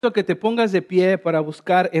Que te pongas de pie para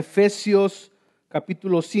buscar Efesios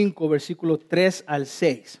capítulo 5, versículo 3 al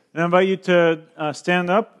 6. And I invite you to stand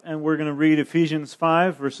up, and we're going to read Ephesians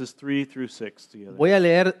 5, verses 3 through 6 together. Voy a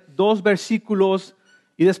leer dos versículos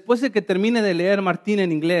y después de que termine de leer Martín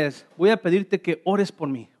en inglés, voy a pedirte que ores por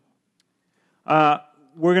mí.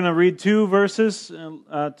 We're going to read two verses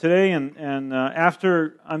today, and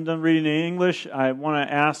after I'm done reading in English, I want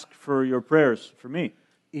to ask for your prayers for me.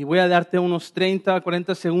 Y voy a darte unos 30,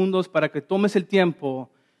 40 segundos para que tomes el tiempo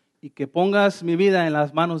y que pongas mi vida en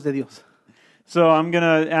las manos de Dios. So I'm going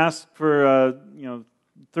to ask for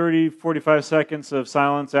 30, 45 seconds of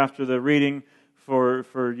silence after the reading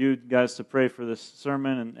for you guys to pray for this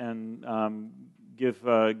sermon and give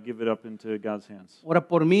it up into God's hands. Ora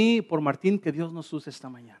por mí y por Martín, que Dios nos use esta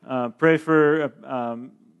mañana. Pray for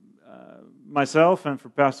myself and for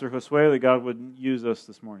Pastor Josue that God would use us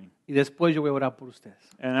this morning. Y después yo voy a orar por ustedes.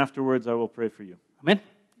 And afterwards I will pray for you. Amén.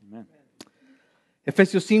 Amen.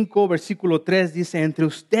 Efesios 5, versículo 3 dice, entre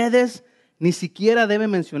ustedes ni siquiera debe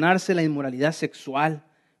mencionarse la inmoralidad sexual,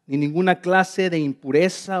 ni ninguna clase de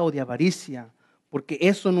impureza o de avaricia, porque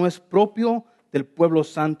eso no es propio del pueblo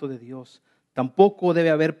santo de Dios. Tampoco debe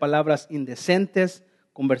haber palabras indecentes,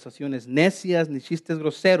 conversaciones necias, ni chistes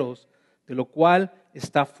groseros, de lo cual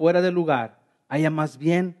está fuera de lugar. Haya más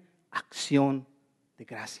bien acción de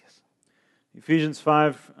gracias. Ephesians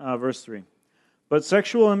 5, verse 3. But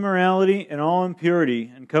sexual immorality and all impurity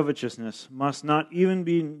and covetousness must not even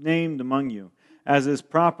be named among you, as is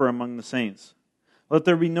proper among the saints. Let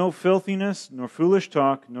there be no filthiness, nor foolish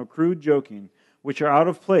talk, nor crude joking, which are out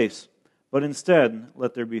of place, but instead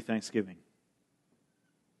let there be thanksgiving.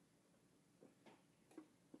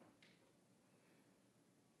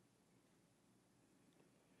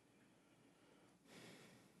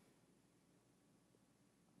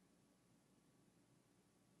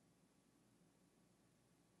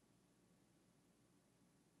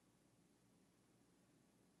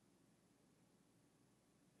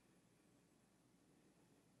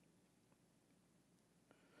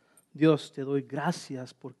 Dios, te doy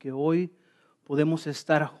gracias porque hoy podemos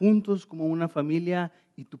estar juntos como una familia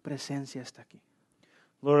y tu presencia está aquí.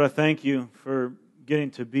 Lord, I thank you for getting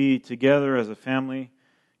to be together as a family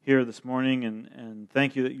here this morning, and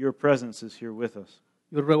thank you that your presence is here with us.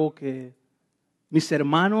 Yo ruego que mis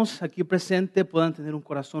hermanos aquí presentes puedan tener un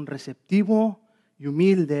corazón receptivo y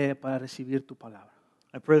humilde para recibir tu palabra.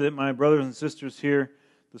 I pray that my brothers and sisters here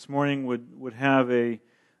this morning would have a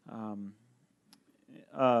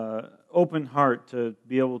open heart to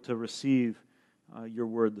be able to receive your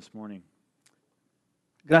word this morning.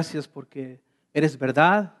 Gracias porque eres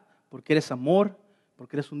verdad, porque eres amor,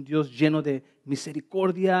 porque eres un Dios lleno de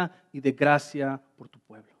misericordia y de gracia por tu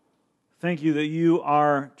pueblo. Thank you that you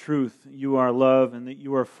are truth, you are love, and that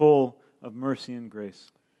you are full of mercy and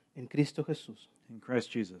grace. En Cristo Jesús. In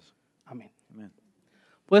Christ Jesus. Amén. Amen.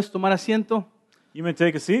 ¿Puedes tomar asiento? You may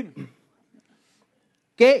take a seat.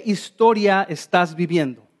 ¿Qué historia estás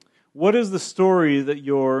viviendo? What is the story that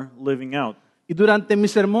you're living out? Y durante mi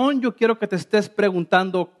sermón yo quiero que te estés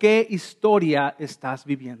preguntando qué historia estás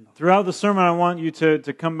viviendo. Throughout the sermon, I want you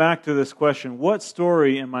to come back to this question. What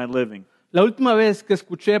story am I living? La última vez que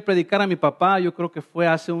escuché predicar a mi papá, yo creo que fue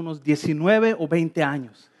hace unos 19 o 20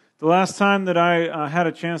 años. The last time that I had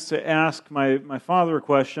a chance to ask my father a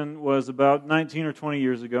question was about 19 or 20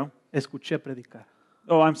 years ago. Escuché predicar.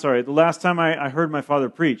 Oh, I'm sorry. The last time I heard my father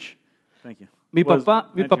preach. Thank you. Mi was papá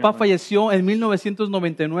 1920. falleció en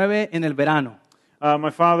 1999 en el verano. My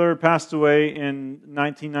father passed away in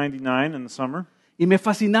 1999 in the summer. Y me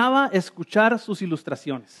fascinaba escuchar sus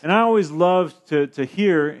ilustraciones. And I always loved to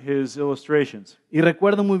hear his illustrations. Y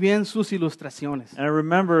recuerdo muy bien sus ilustraciones. And I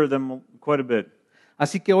remember them quite a bit.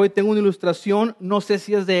 Así que hoy tengo una ilustración, no sé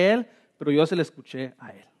si es de él, pero yo se la escuché a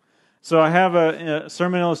él. So I have a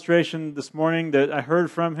sermon illustration this morning that I heard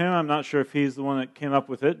from him. I'm not sure if he's the one that came up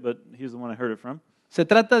with it, but he's the one I heard it from. Se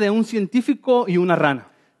trata de un científico y una rana.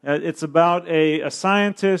 It's about a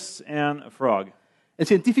scientist and a frog. El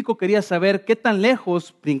científico quería saber qué tan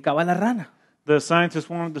lejos brincaba la rana. The scientist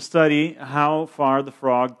wanted to study how far the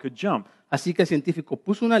frog could jump. Así que el científico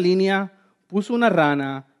puso una línea, puso una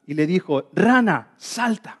rana y le dijo, rana,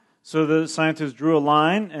 salta. So the scientist drew a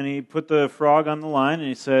line and he put the frog on the line and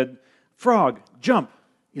he said, frog, jump.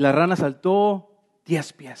 Y la rana saltó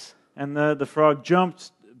 10 pies. And the frog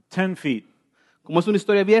jumped 10 feet. Como es una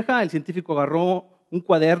historia vieja, el científico agarró un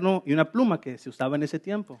cuaderno y una pluma que se usaba en ese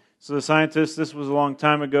tiempo. So the scientist, this was a long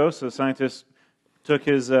time ago, so the scientist took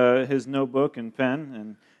his notebook and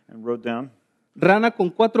pen and wrote down. Rana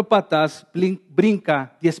con 4 patas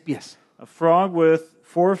brinca 10 pies. A frog with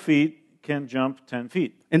 4 feet can jump 10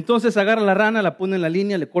 feet. Entonces agarra la rana, la pone en la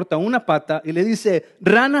línea, le corta una pata y le dice,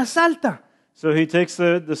 rana, salta. So he takes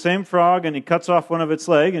the same frog and he cuts off one of its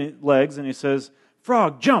legs and he says,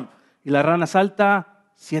 frog, jump. Y la rana salta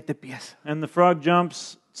 7 pies. And the frog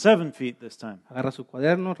jumps 7 feet this time. Agarra su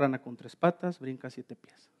cuaderno, rana con 3 patas, brinca 7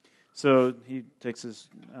 pies. So he takes his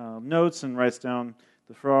notes and writes down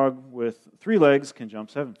the frog with 3 legs can jump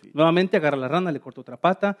 7 feet. Nuevamente agarra la rana, le corta otra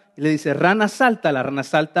pata y le dice, rana, salta. La rana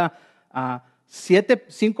salta a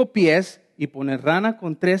 5 pies y pone rana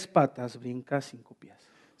con 3 patas, brinca 5 pies.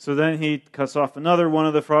 So then he cuts off another one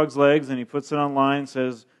of the frog's legs and he puts it on line and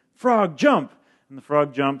says, frog, jump. And the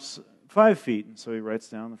frog jumps 5 feet. And so he writes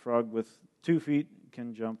down the frog with 2 feet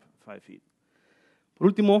can jump 5 feet. Por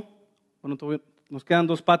último, bueno, nos quedan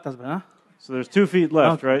 2 patas, ¿verdad? So there's 2 feet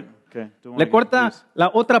left, Okay. right? Okay. Don't wanna Le get corta confused.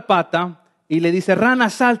 la otra pata y le dice, rana,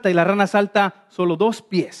 salta. Y la rana salta solo 2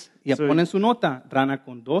 pies. Y So- pone en su nota, rana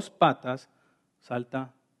con 2 patas,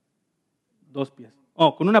 salta 2 pies.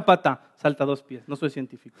 Oh, con una pata, salta 2 pies. No soy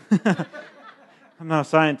científico. I'm not a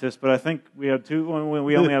scientist, but I think we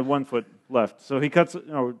only had 1 foot left. So he cuts,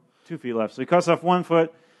 2 feet left. So he cuts off 1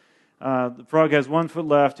 foot. The frog has 1 foot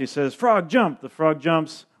left. He says, frog, jump. The frog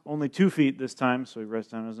jumps only 2 feet this time. So he writes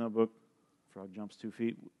down in his notebook, frog jumps 2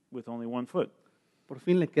 feet with only 1 foot. Por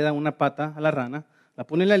fin le queda una pata a la rana, la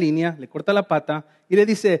pone en la línea, le corta la pata y le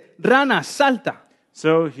dice, rana, salta.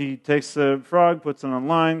 So he takes the frog, puts it on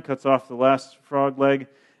line, cuts off the last frog leg,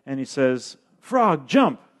 and he says, frog,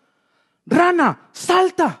 jump. Rana,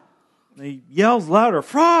 salta. And he yells louder,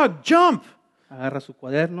 frog, jump. Agarra su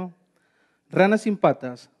cuaderno, rana sin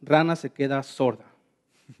patas, rana se queda sorda.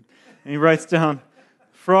 And he writes down,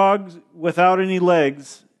 frog without any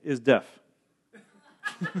legs is deaf.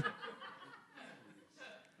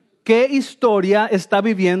 ¿Qué historia está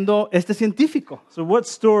viviendo este científico? So what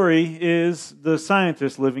story is the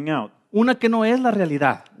scientist living out? Una que no es la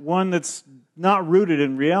realidad. One that's not rooted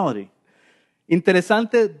in reality.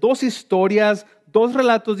 Interesante, 2 historias, 2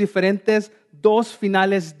 relatos diferentes, 2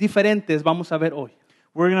 finales diferentes vamos a ver hoy.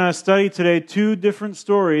 We're going to study today 2 different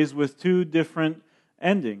stories with 2 different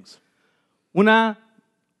endings. Una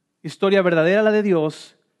historia verdadera, la de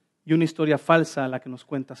Dios, y una historia falsa, la que nos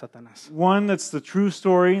cuenta Satanás. One that's the true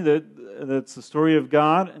story, that's the story of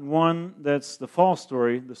God, and one that's the false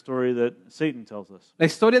story, the story that Satan tells us. La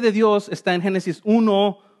historia de Dios está en Génesis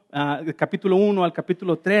 1, del capítulo 1 al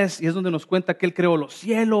capítulo 3, y es donde nos cuenta que Él creó los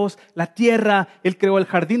cielos, la tierra, Él creó el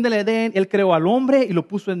jardín del Edén, Él creó al hombre y lo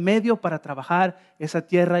puso en medio para trabajar esa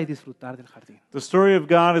tierra y disfrutar del jardín. The story of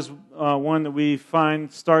God is one that we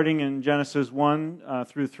find starting in Genesis 1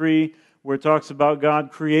 through 3, where it talks about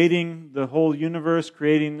God creating the whole universe,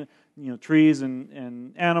 creating trees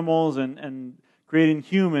and animals, and creating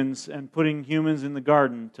humans and putting humans in the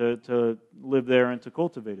garden to live there and to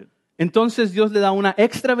cultivate it. Entonces Dios le da una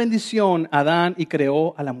extra bendición a Adán y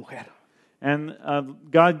creó a la mujer. And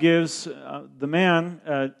God gives the man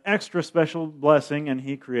an extra special blessing, and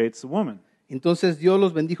he creates the woman. Entonces Dios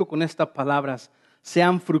los bendijo con estas palabras: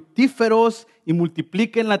 sean fructíferos y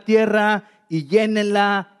multipliquen la tierra y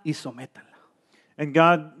llénenla y sométanla. And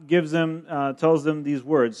God gives them, tells them these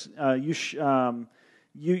words: you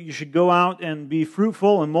should go out and be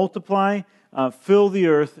fruitful and multiply, fill the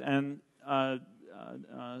earth, and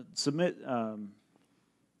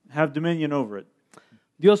have dominion over it.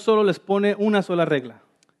 Dios solo les pone una sola regla.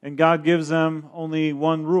 And God gives them only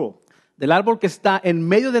one rule. Del árbol que está en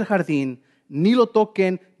medio del jardín, ni lo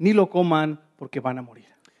toquen ni lo coman porque van a morir.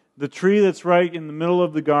 The tree that's right in the middle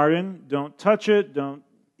of the garden, don't touch it, don't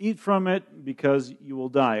eat from it, because you will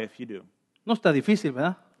die if you do. No está difícil,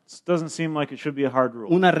 ¿verdad? It doesn't seem like it should be a hard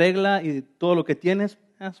rule. Una regla y todo lo que tienes,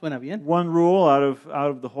 suena bien. One rule out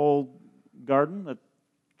of the whole garden, that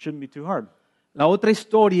shouldn't be too hard. La otra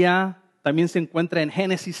historia también se encuentra en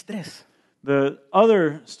Génesis 3. The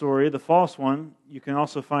other story, the false one, you can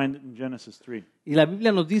also find in Genesis 3. Y la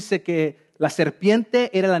Biblia nos dice que la serpiente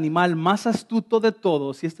era el animal más astuto de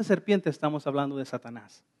todos. Y esta serpiente estamos hablando de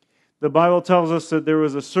Satanás. The Bible tells us that there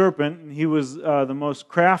was a serpent, and he was the most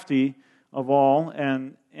crafty of all,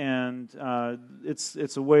 and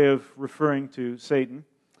it's a way of referring to Satan.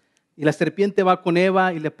 Y la serpiente va con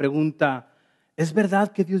Eva y le pregunta, ¿es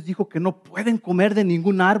verdad que Dios dijo que no pueden comer de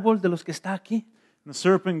ningún árbol de los que está aquí? And the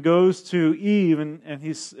serpent goes to Eve and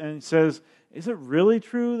he says, "Is it really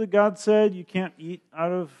true that God said you can't eat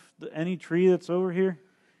out of any tree that's over here?"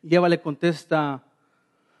 Y Eva le contesta,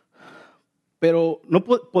 pero no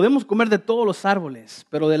podemos comer de todos los árboles,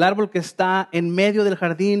 pero del árbol que está en medio del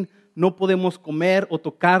jardín no podemos comer o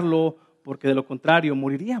tocarlo porque de lo contrario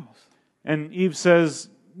moriríamos. And Eve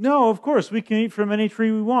says, no, of course, we can eat from any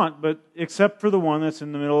tree we want, but except for the one that's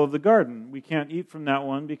in the middle of the garden. We can't eat from that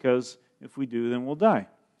one because if we do, then we'll die.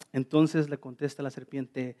 Entonces le contesta la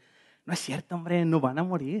serpiente, no es cierto, hombre, no van a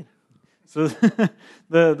morir. So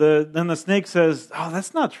then the snake says, oh,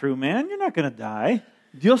 that's not true, man. You're not going to die.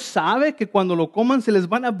 Dios sabe que cuando lo coman se les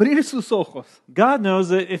van a abrir sus ojos God knows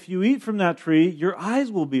that if you eat from that tree, your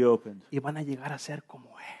eyes will be opened. y van a llegar a ser como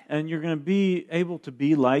Él. And you're going to be able to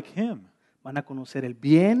be like Him. Van a conocer el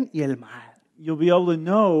bien y el mal. You'll be able to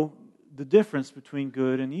know the difference between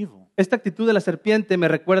good and evil. Esta actitud de la serpiente me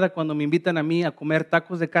recuerda cuando me invitan a mí a comer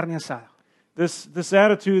tacos de carne asada. This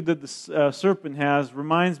attitude that the serpent has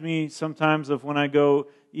reminds me sometimes of when I go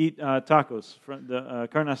eat tacos, the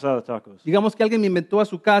carne asada tacos. Digamos que alguien me invitó a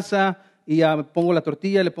su casa y ya pongo la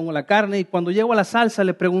tortilla, le pongo la carne y cuando llego a la salsa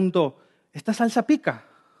le pregunto, ¿esta salsa pica?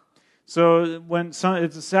 So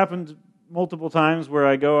it's happened multiple times where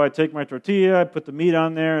I go, I take my tortilla, I put the meat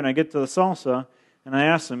on there, and I get to the salsa, and I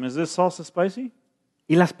ask them, is this salsa spicy?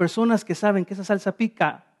 Y las personas que saben que esa salsa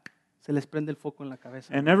pica, se les prende el foco en la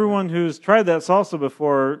cabeza. And everyone who's tried that salsa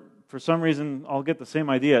before, for some reason, I'll get the same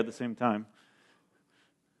idea at the same time.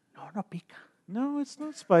 No, no pica. No, it's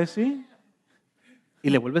not spicy. Y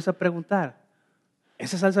le vuelves a preguntar,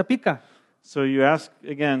 ¿esa salsa pica? So you ask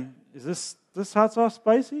again, is this hot sauce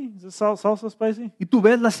spicy? Is this salsa spicy? Y tú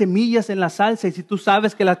ves las semillas en la salsa y si tú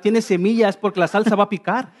sabes que la tiene semillas es porque la salsa va a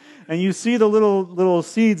picar. And you see the little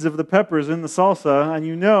seeds of the peppers in the salsa, and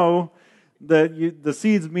you know that the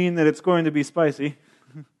seeds mean that it's going to be spicy.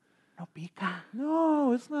 No pica.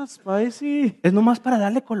 No, it's not spicy. Es nomás para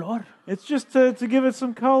darle color. It's just to give it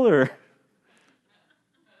some color.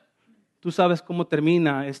 Tú sabes cómo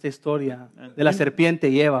termina esta historia de la serpiente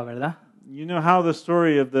y Eva, ¿verdad? You know how the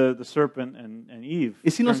story of the serpent and Eve Y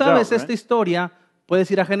si no turns sabes out, esta right? historia, puedes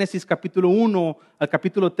ir a Génesis capítulo 1 al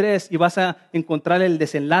capítulo 3 y vas a encontrar el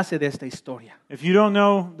desenlace de esta historia. If you don't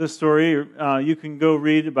know the story, you can go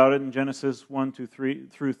read about it in Genesis 1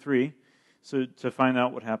 through 3 so to find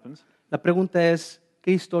out what happens. La pregunta es,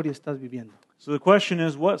 ¿qué historia estás viviendo? So the question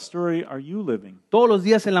is, what story are you living? Todos los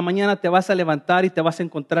días en la mañana te vas a levantar y te vas a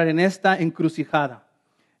encontrar en esta encrucijada.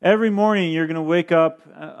 Every morning you're going to wake up,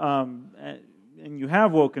 and you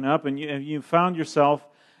have woken up, and you found yourself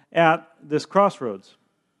at this crossroads.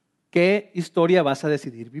 ¿Qué historia vas a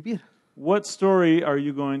decidir vivir? What story are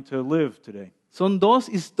you going to live today? Son dos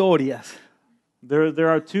historias, There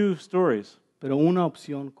are two stories, pero una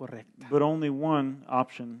opción correcta. but only one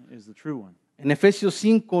option is the true one. En Efesios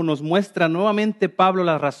 5 nos muestra nuevamente Pablo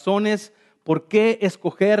las razones por qué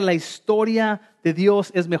escoger la historia de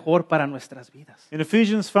Dios es mejor para nuestras vidas. In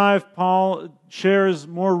Ephesians 5, Paul shares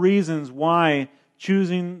more reasons why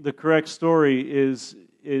choosing the correct story is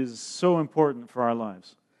so important for our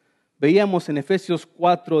lives. Veíamos en Efesios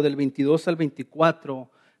 4 del 22 al 24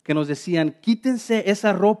 que nos decían, quítense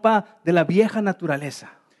esa ropa de la vieja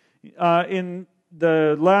naturaleza. In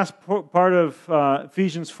the last part of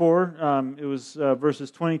Ephesians 4, it was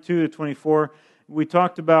verses 22 to 24, we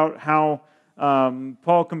talked about how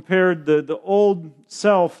Paul compared the old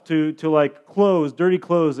self to like clothes, dirty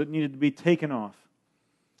clothes that needed to be taken off.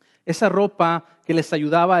 Esa ropa que les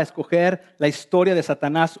ayudaba a escoger la historia de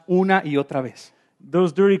Satanás una y otra vez.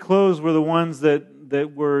 Those dirty clothes were the ones that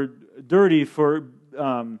were dirty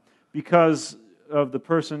because of the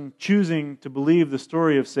person choosing to believe the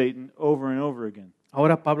story of Satan over and over again.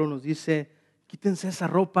 Ahora Pablo nos dice, quítense esa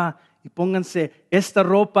ropa y pónganse esta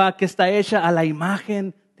ropa que está hecha a la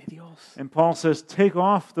imagen de Dios. And Paul says, take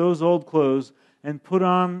off those old clothes and put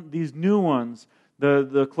on these new ones,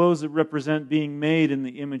 the clothes that represent being made in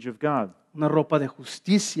the image of God. Una ropa de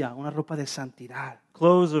justicia, una ropa de santidad.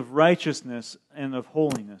 Clothes of righteousness and of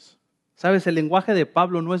holiness. Sabes, el lenguaje de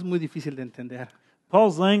Pablo no es muy difícil de entender.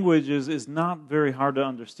 Paul's language is not very hard to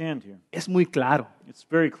understand here. Es muy claro. It's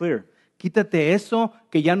very clear. Quítate eso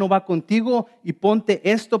que ya no va contigo y ponte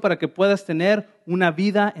esto para que puedas tener una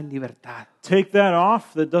vida en libertad. Take that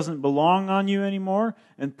off that doesn't belong on you anymore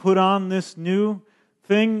and put on this new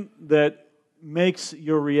thing that makes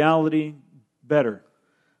your reality better.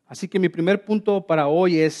 Así que mi primer punto para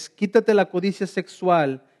hoy es quítate la codicia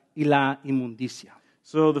sexual y la inmundicia.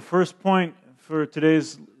 So the first point for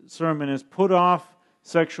today's sermon is put off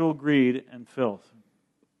sexual greed and filth.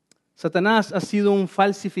 Satanás ha sido un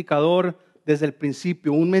falsificador desde el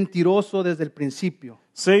principio, un mentiroso desde el principio.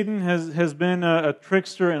 Satan has been a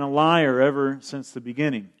trickster and a liar ever since the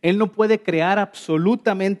beginning. Él no puede crear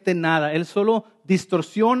absolutamente nada. Él solo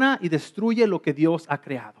distorsiona y destruye lo que Dios ha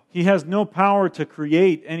creado. He has no power to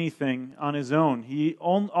create anything on his own.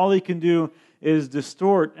 All he can do is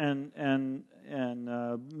distort and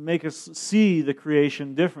make us see the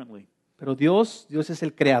creation differently. Pero Dios es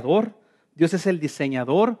el creador, Dios es el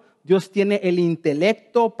diseñador, Dios tiene el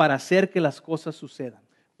intelecto para hacer que las cosas sucedan.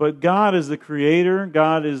 But God is the creator,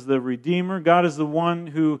 God is the redeemer, God is the one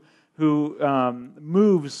who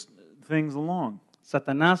moves things along.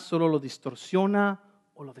 Satanás solo lo distorsiona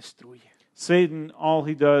o lo destruye. Satan, all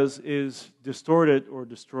he does is distort it or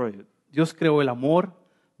destroy it. Dios creó el amor,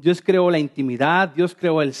 Dios creó la intimidad, Dios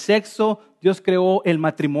creó el sexo, Dios creó el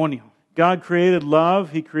matrimonio. God created love,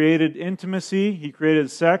 He created intimacy, He created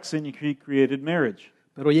sex, and He created marriage.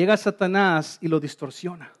 Pero llega Satanás y lo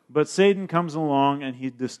distorsiona. But Satan comes along and he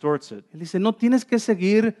distorts it. Él dice, no tienes que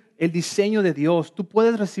seguir el diseño de Dios. Tú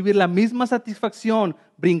puedes recibir la misma satisfacción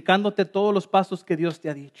brincándote todos los pasos que Dios te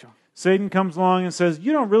ha dicho. Satan comes along and says,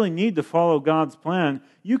 you don't really need to follow God's plan.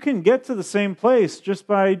 You can get to the same place just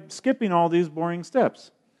by skipping all these boring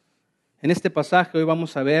steps. En este pasaje hoy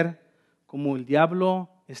vamos a ver cómo el diablo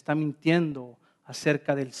está mintiendo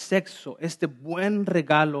acerca del sexo, este buen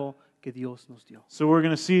regalo que Dios nos dio. So we're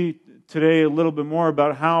going to see today a little bit more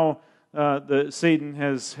about how Satan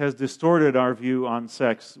has distorted our view on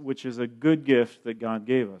sex, which is a good gift that God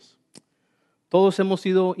gave us. Todos hemos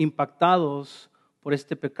sido impactados por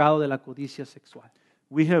este pecado de la codicia sexual.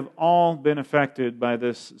 We have all been affected by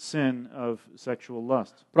this sin of sexual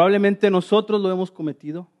lust. Probablemente nosotros lo hemos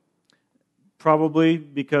cometido. Probably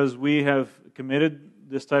because we have committed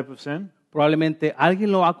this type of sin. Probablemente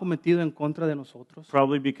alguien lo ha cometido en contra de nosotros.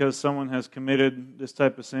 Probably because someone has committed this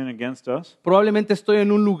type of sin against us. Probablemente estoy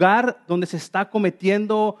en un lugar donde se está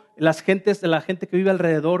cometiendo la gente que vive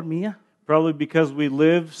alrededor mía. Probably because we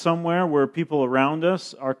live somewhere where people around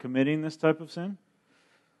us are committing this type of sin.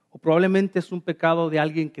 O probablemente es un pecado de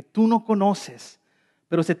alguien que tú no conoces,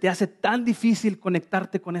 pero se te hace tan difícil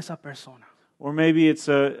conectarte con esa persona. Or maybe it's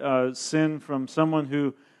a sin from someone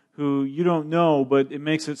who you don't know, but it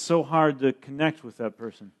makes it so hard to connect with that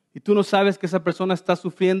person. Y tú no sabes que esa persona está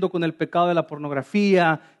sufriendo con el pecado de la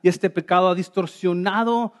pornografía y este pecado ha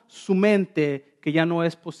distorsionado su mente que ya no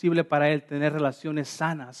es posible para él tener relaciones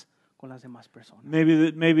sanas con las demás personas.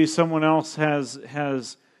 Maybe someone else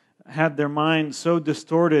has had their mind so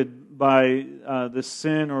distorted by this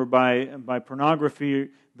sin or by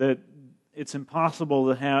pornography that it's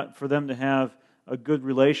impossible for them to have a good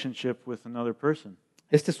relationship with another person.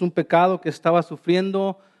 Este es un pecado que estaba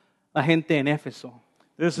sufriendo la gente en Éfeso.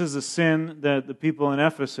 This is a sin that the people in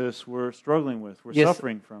Ephesus were struggling with, were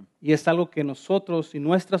suffering from. Y es algo que nosotros y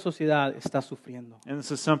nuestra sociedad está sufriendo. And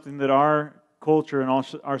this is something that our culture and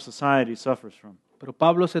our society suffers from. Pero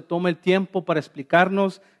Pablo se toma el tiempo para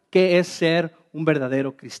explicarnos qué es ser un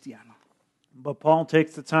verdadero cristiano. But Paul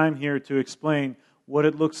takes the time here to explain what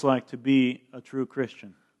it looks like to be a true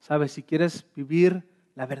Christian. Sabes, si quieres vivir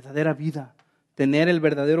la verdadera vida, tener el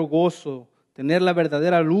verdadero gozo, tener la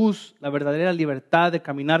verdadera luz, la verdadera libertad de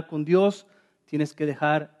caminar con Dios, tienes que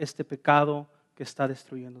dejar este pecado que está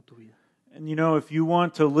destruyendo tu vida. And you know, if you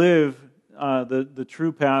want to live the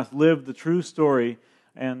true path, live the true story,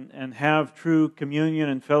 and have true communion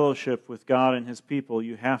and fellowship with God and His people,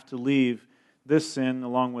 you have to leave this sin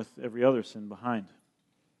along with every other sin behind.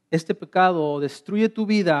 Este pecado destruye tu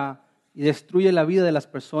vida y destruye la vida de las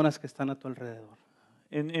personas que están a tu alrededor.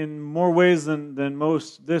 In more ways than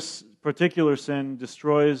most, this particular sin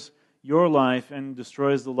destroys your life and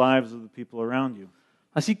destroys the lives of the people around you.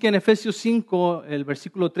 Así que en Efesios 5, el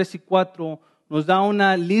versículo 3 y 4, nos da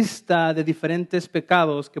una lista de diferentes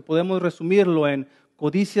pecados que podemos resumirlo en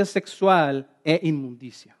codicia sexual e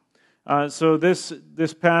inmundicia. So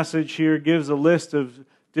this passage here gives a list of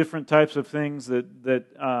different types of things that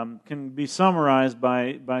can be summarized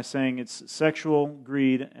by saying it's sexual,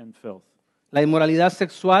 greed, and filth. La inmoralidad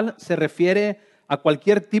sexual se refiere a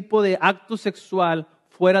cualquier tipo de acto sexual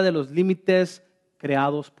fuera de los límites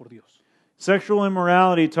creados por Dios. Sexual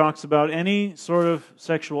immorality talks about any sort of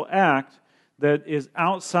sexual act that is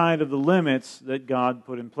outside of the limits that God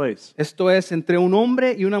put in place. Esto es entre un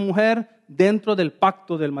hombre y una mujer dentro del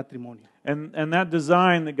pacto del matrimonio. And that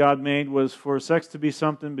design that God made was for sex to be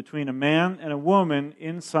something between a man and a woman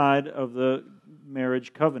inside of the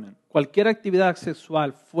marriage covenant. Cualquier actividad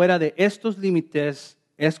sexual fuera de estos límites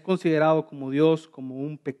es considerado como Dios como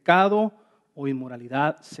un pecado o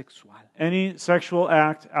inmoralidad sexual. Any sexual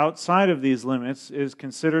act outside of these limits is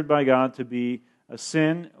considered by God to be a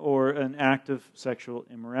sin or an act of sexual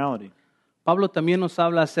immorality. Pablo también nos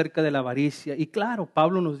habla acerca de la avaricia y claro,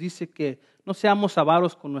 Pablo nos dice que no seamos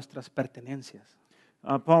avaros con nuestras pertenencias.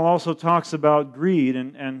 Paul also talks about greed,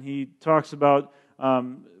 and he talks about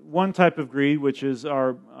one type of greed, which is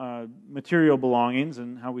our material belongings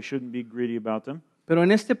and how we shouldn't be greedy about them. Pero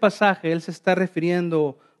en este pasaje él se está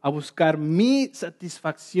refiriendo a buscar mi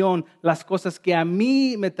satisfacción, las cosas que a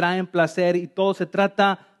mí me traen placer y todo se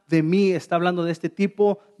trata de mí. Está hablando de este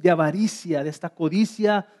tipo de avaricia, de esta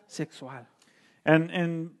codicia sexual. And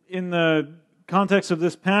in the context of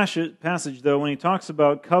this passage, though, when he talks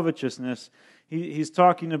about covetousness, he's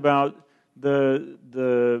talking about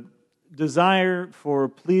the desire for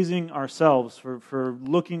pleasing ourselves, for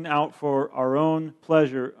looking out for our own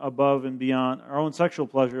pleasure above and beyond, our own sexual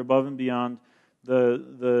pleasure above and beyond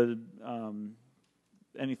the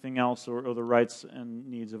anything else or the rights and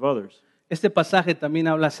needs of others. Este pasaje también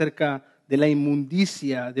habla acerca de la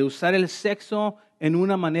inmundicia, de usar el sexo en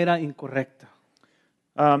una manera incorrecta.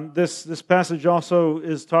 This passage also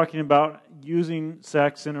is talking about using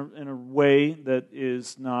sex in a way that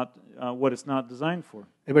is not what it's not designed for.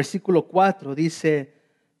 El versículo 4 dice,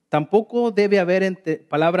 tampoco debe haber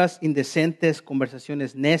palabras indecentes,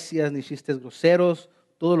 conversaciones necias, ni chistes groseros,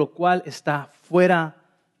 todo lo cual está fuera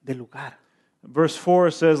de lugar. Verse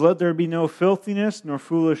 4 says, "Let there be no filthiness, nor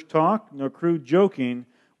foolish talk, nor crude joking,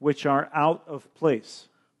 which are out of place."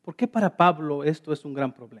 ¿Por qué para Pablo esto es un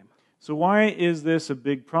gran problema? So why is this a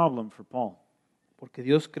big problem for Paul? Porque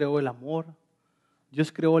Dios creó el amor,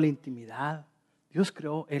 Dios creó la intimidad, Dios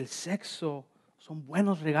creó el sexo. Son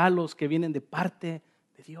buenos regalos que vienen de parte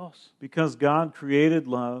de Dios. Because God created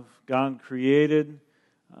love, God created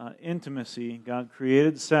intimacy, God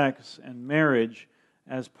created sex and marriage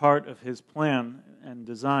as part of His plan and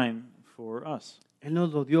design for us. Él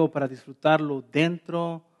nos lo dio para disfrutarlo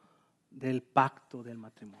dentro del pacto del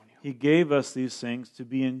matrimonio. He gave us these things to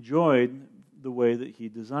be enjoyed the way that He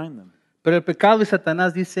designed them. Pero el pecado de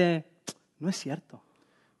Satanás dice, no es cierto.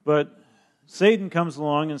 But Satan comes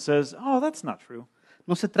along and says, "Oh, that's not true.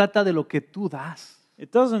 No se trata de lo que tú das.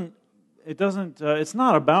 It's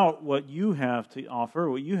not about what you have to offer,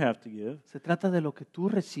 what you have to give. Se trata de lo que tú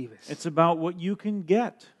recibes. It's about what you can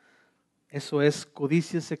get." Eso es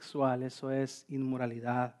codicia sexual, eso es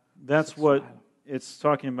inmoralidad That's sexual. what it's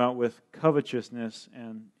talking about with covetousness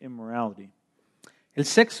and immorality. El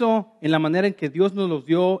sexo, en la manera en que Dios nos lo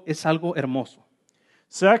dio, es algo hermoso.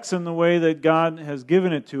 Sex, in the way that God has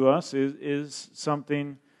given it to us, is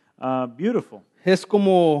something beautiful. Es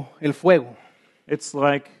como el fuego. It's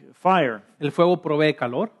like fire. El fuego provee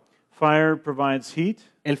calor. Fire provides heat.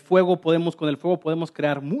 Con el fuego podemos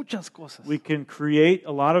crear muchas cosas. We can create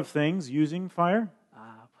a lot of things using fire.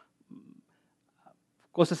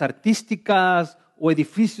 Cosas artísticas o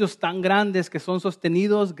edificios tan grandes que son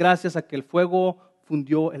sostenidos gracias a que el fuego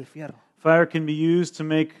fundió el fierro. Fire can be used to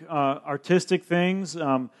make artistic things.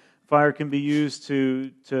 Fire can be used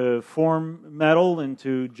to form metal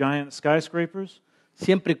into giant skyscrapers.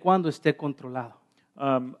 Siempre y cuando esté controlado.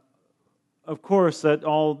 Of course, that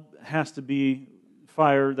all has to be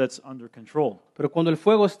fire that's under control. Pero cuando el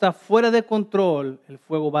fuego está fuera de control, el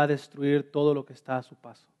fuego va a destruir todo lo que está a su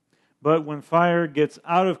paso. But when fire gets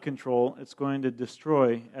out of control, it's going to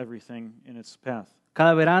destroy everything in its path.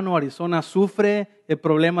 Cada verano Arizona sufre el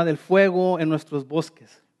problema del fuego en nuestros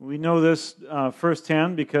bosques. We know this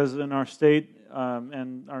firsthand because in our state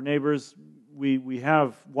and our neighbors, we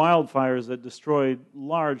have wildfires that destroy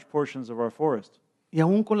large portions of our forest. Y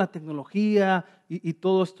aún con la tecnología y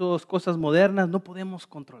todas estas cosas modernas no podemos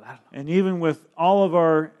controlarlo. And even with all of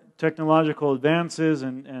our technological advances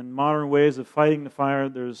and modern ways of fighting the fire,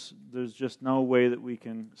 there's just no way that we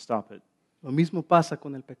can stop it. Lo mismo pasa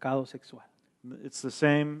con el pecado sexual. It's the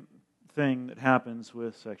same thing that happens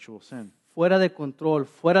with sexual sin. Fuera de control,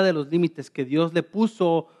 fuera de los límites que Dios le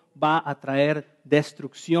puso, va a traer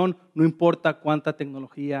destrucción, no importa cuánta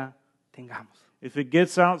tecnología tengamos. If it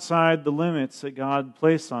gets outside the limits that God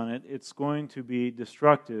placed on it, it's going to be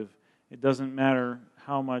destructive. It doesn't matter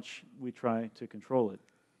how much we try to control it.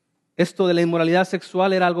 Esto de la inmoralidad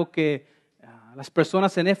sexual era algo que las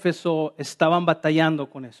personas en Éfeso estaban batallando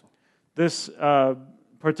con eso. This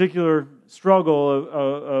particular struggle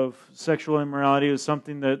of sexual immorality is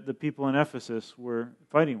something that the people in Ephesus were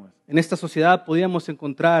fighting with. En esta sociedad podíamos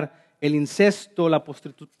encontrar el incesto, la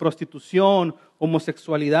prostitución,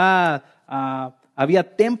 homosexualidad.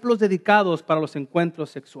 Había templos dedicados para los encuentros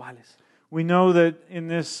sexuales. We know that in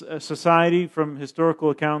this society, from historical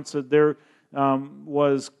accounts, that there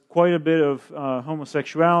was quite a bit of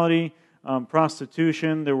homosexuality,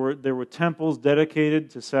 prostitution. There were temples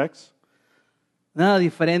dedicated to sex. Nada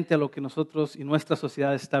diferente a lo que nosotros y nuestra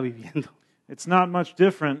sociedad está viviendo. It's not much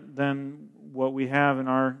different than what we have in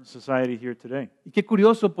our society here today. Y qué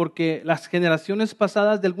curioso porque las generaciones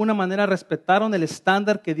pasadas de alguna manera respetaron el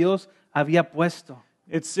estándar que Dios había puesto.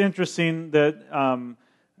 It's interesting that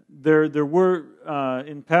there were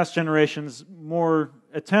in past generations more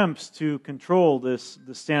attempts to control the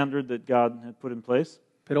standard that God had put in place.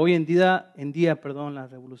 Pero hoy en día, la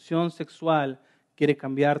revolución sexual quiere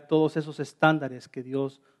cambiar todos esos estándares que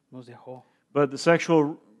Dios nos dejó. But the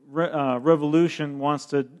sexual revolution wants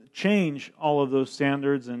to change all of those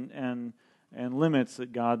standards and limits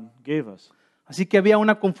that God gave us. Así que había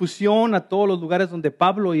una confusión a todos los lugares donde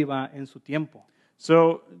Pablo iba en su tiempo.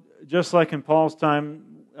 So, just like in Paul's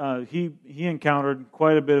time, he encountered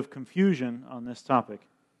quite a bit of confusion on this topic.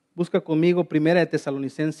 Busca conmigo 1 de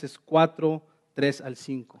Tesalonicenses 4, 3 al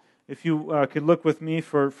 5. If you could look with me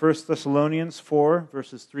for 1 Thessalonians 4,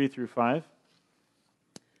 verses 3 through 5.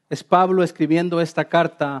 Es Pablo escribiendo esta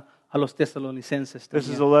carta a los tesalonicenses This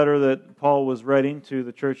is a también. letter that Paul was writing to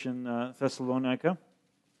the church in Thessalonica.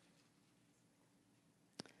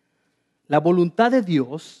 La voluntad de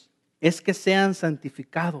Dios es que sean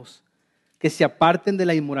santificados, que se aparten de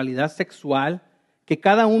la inmoralidad sexual, que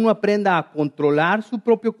cada uno aprenda a controlar su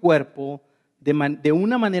propio cuerpo de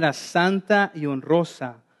una manera santa y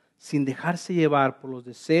honrosa, sin dejarse llevar por los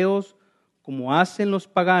deseos como hacen los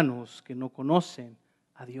paganos que no conocen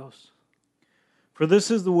a Dios. For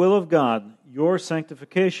this is the will of God, your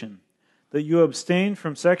sanctification, that you abstain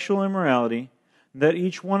from sexual immorality, and that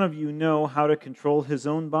each one of you know how to control his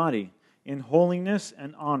own body in holiness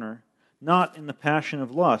and honor, not in the passion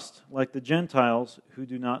of lust, like the Gentiles who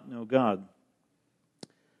do not know God.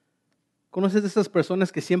 ¿Conoces de esas personas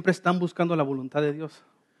que siempre están buscando la voluntad de Dios?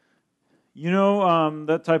 You know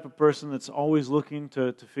that type of person that's always looking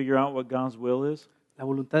to figure out what God's will is? La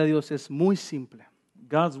voluntad de Dios es muy simple,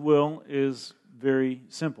 God's will is very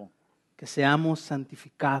simple, que seamos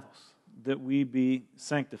santificados, that we be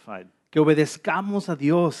sanctified, que obedezcamos a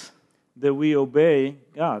Dios. that we obey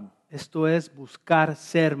God. Esto es buscar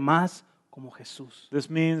ser más como Jesús. This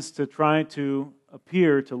means to try to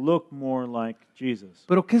appear to look more like Jesus.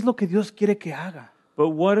 Pero ¿qué es lo que Dios quiere que haga? But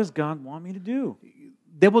what does God want me to do?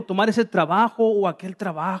 ¿Debo tomar ese trabajo o aquel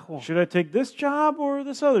trabajo? Should I take this job or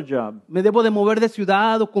this other job? ¿Me debo de mover de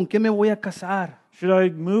ciudad o con qué me voy a casar? Should I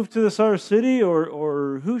move to this other city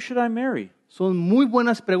or who should I marry? Son muy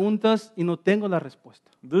buenas preguntas y no tengo la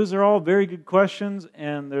respuesta. Those are all very good questions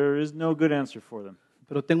and there is no good answer for them.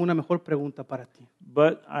 Pero tengo una mejor pregunta para ti.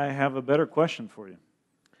 But I have a better question for you.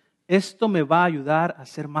 ¿Esto me va a ayudar a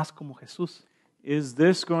ser más como Jesús? Is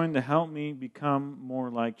this going to help me become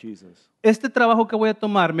more like Jesus? ¿Este trabajo que voy a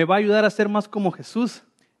tomar me va a ayudar a ser más como Jesús?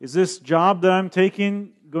 Is this job that I'm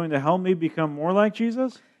taking going to help me become more like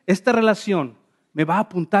Jesus? ¿Esta relación me va a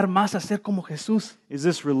apuntar más a ser como Jesús? Is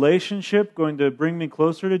this relationship going to bring me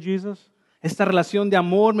closer to Jesus? ¿Esta relación de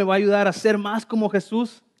amor me va a ayudar a ser más como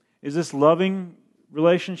Jesús? Is this loving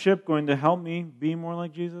relationship going to help me be more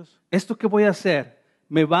like Jesus? ¿Esto que voy a hacer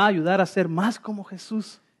me va a ayudar a ser más como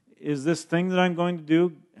Jesús? Is this thing that I'm going to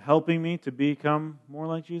do helping me to become more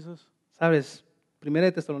like Jesus? Sabes, 1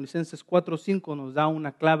 de Tesalonicenses 4:5 nos da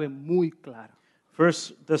una clave muy clara.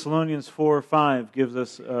 1 Thessalonians 4:5 gives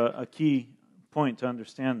us a key point to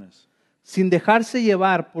understand this. Sin dejarse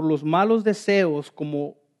llevar por los malos deseos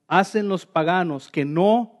como hacen los paganos que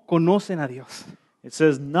no conocen a Dios. It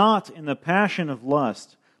says, not in the passion of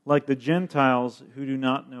lust, like the Gentiles who do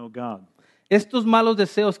not know God. Estos malos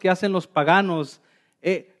deseos que hacen los paganos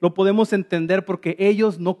lo podemos entender porque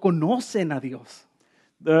ellos no conocen a Dios.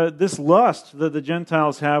 This lust that the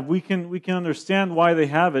Gentiles have, we can understand why they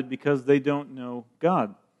have it because they don't know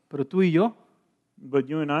God. Pero tú y yo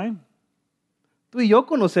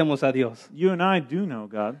conocemos a Dios. You and I do know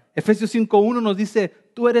God. Efesios 5:1 nos dice,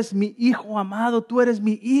 tú eres mi hijo amado, tú eres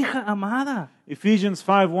mi hija amada. Ephesians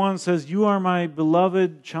 5:1 says, you are my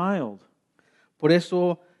beloved child. Por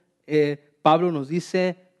eso Pablo nos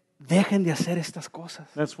dice, dejen de hacer estas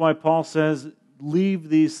cosas. That's why Paul says, leave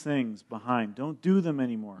these things behind. Don't do them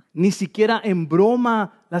anymore. Ni siquiera en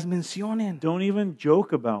broma las mencionen. Don't even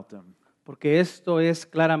joke about them. Porque esto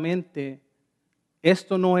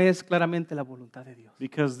no es claramente la voluntad de Dios.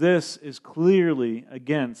 Because this is clearly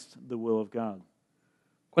against the will of God.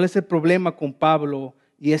 ¿Cuál es el problema con Pablo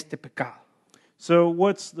y este pecado? So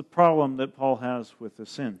what's the problem that Paul has with the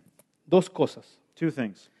sin? Dos cosas. Two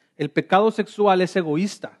things. El pecado sexual es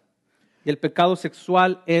egoísta y el pecado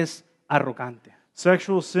sexual es arrogante.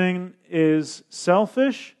 Sexual sin is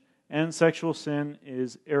selfish and sexual sin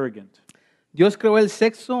is arrogant. Dios creó el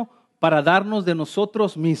sexo para darnos de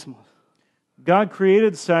nosotros mismos. God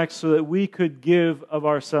created sex so that we could give of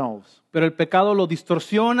ourselves. Pero el pecado lo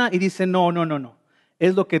distorsiona y dice, no.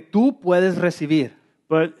 Es lo que tú puedes recibir.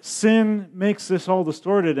 But sin makes this all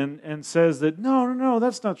distorted and says that, no,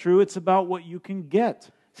 that's not true. It's about what you can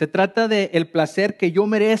get. Se trata de el placer que yo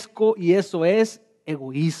merezco y eso es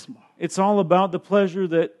egoísmo. It's all about the pleasure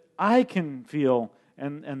that I can feel,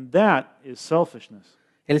 and that is selfishness.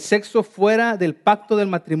 El sexo fuera del pacto del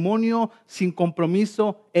matrimonio sin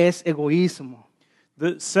compromiso es egoísmo.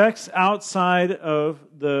 The sex outside of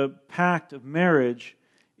the pact of marriage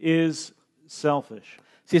is selfish.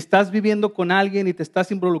 Si estás viviendo con alguien y te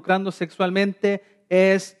estás involucrando sexualmente,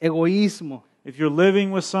 es egoísmo. If you're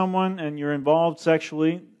living with someone and you're involved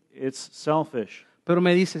sexually, it's selfish. Pero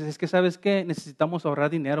me dices, es que ¿sabes qué? Necesitamos ahorrar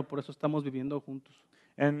dinero, por eso estamos viviendo juntos.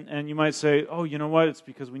 And you might say, oh, you know what? It's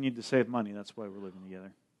because we need to save money. That's why we're living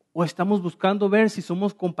together. O estamos buscando ver si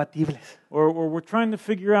somos compatibles. Or we're trying to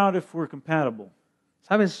figure out if we're compatible.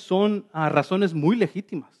 ¿Sabes? Son razones muy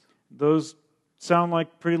legítimas. Those sound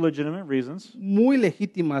like pretty legitimate reasons. Muy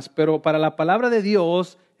legítimas, pero para la palabra de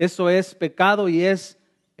Dios eso es pecado y es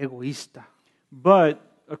egoísta. But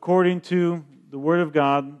according to the Word of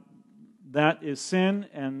God, that is sin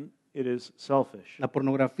and it is selfish. La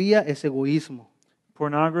pornografía es egoísmo.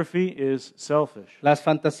 Pornography is selfish. Las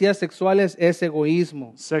fantasías sexuales es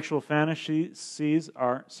egoísmo. Sexual fantasies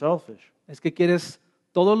are selfish. Es que quieres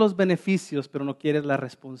todos los beneficios, pero no quieres la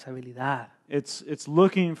responsabilidad. It's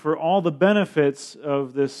looking for all the benefits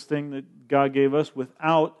of this thing that God gave us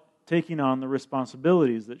without taking on the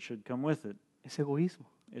responsibilities that should come with it. Es egoísmo.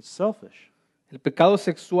 It's selfish. El pecado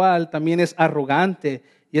sexual también es arrogante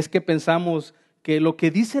y es que pensamos que lo que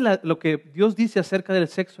Dios dice acerca del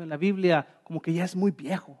sexo en la Biblia como que ya es muy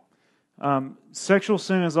viejo. Sexual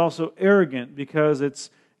sin is also arrogant because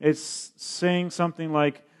it's saying something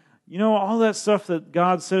like, you know, all that stuff that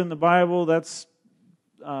God said in the Bible, that's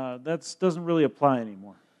doesn't really apply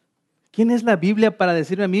anymore. ¿Quién es la Biblia para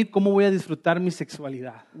decirme a mí cómo voy a disfrutar mi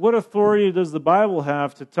sexualidad? What authority does the Bible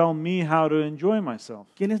have to tell me how to enjoy myself?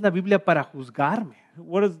 ¿Quién es la Biblia para juzgarme?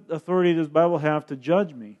 What authority does the Bible have to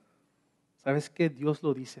judge me? ¿Sabes qué? Dios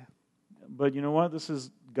lo dice. But you know what? This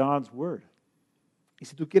is God's word. Y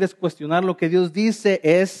si tú quieres cuestionar lo que Dios dice,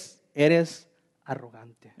 eres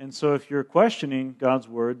arrogante. And so if you're questioning God's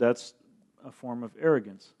word, that's a form of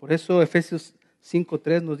arrogance. Por eso Efesios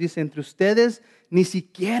 5:3 nos dice, entre ustedes ni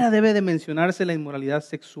siquiera debe de mencionarse la inmoralidad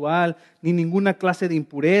sexual, ni ninguna clase de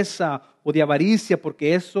impureza o de avaricia,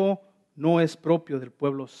 porque eso no es propio del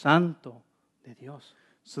pueblo santo de Dios.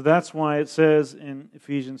 So that's why it says in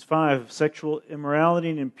Ephesians 5, sexual immorality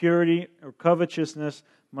and impurity or covetousness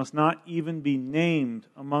must not even be named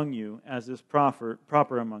among you, as is proper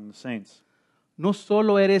among the saints. No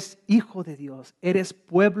solo eres hijo de Dios, eres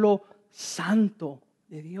pueblo santo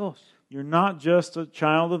de Dios. You're not just a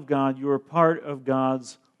child of God, you are part of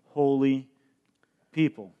God's holy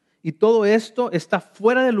people. Y todo esto está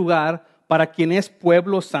fuera de lugar para quien es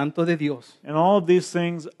pueblo santo de Dios. And all of these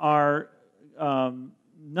things are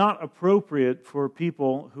not appropriate for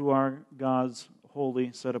people who are God's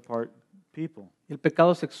holy, set-apart people. El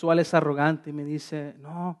pecado sexual es arrogante y me dice,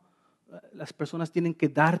 no, las personas tienen que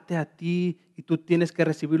darte a ti y tú tienes que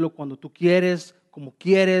recibirlo cuando tú quieres, como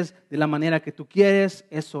quieres, de la manera que tú quieres.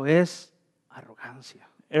 Eso es arrogancia.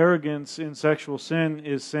 Arrogance in sexual sin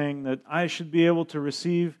is saying that I should be able to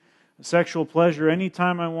receive sexual pleasure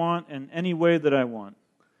anytime I want and any way that I want.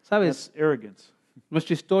 ¿Sabes? That's arrogance.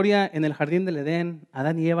 Nuestra historia en el jardín del Edén,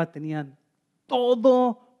 Adán y Eva tenían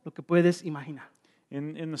todo lo que puedes imaginar.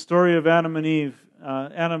 In the story of Adam and Eve,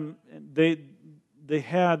 they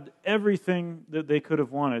had everything that they could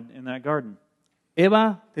have wanted in that garden.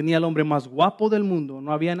 Eva tenía el hombre más guapo del mundo.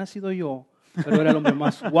 No había nacido yo, pero era el hombre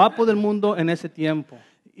más guapo del mundo en ese tiempo.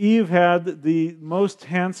 Eve had the most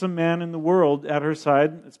handsome man in the world at her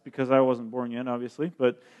side. It's because I wasn't born yet, obviously,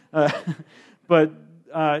 but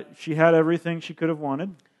she had everything she could have wanted.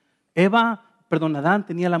 Adán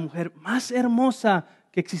tenía la mujer más hermosa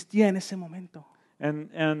que existía en ese momento.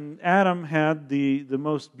 And Adam had the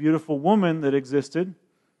most beautiful woman that existed.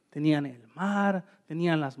 Tenían el mar,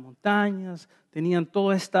 tenían las montañas, tenían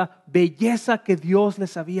toda esta belleza que Dios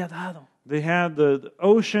les había dado. They had the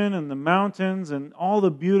ocean and the mountains and all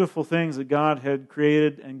the beautiful things that God had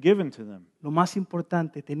created and given to them. Lo más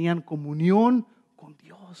importante, tenían comunión con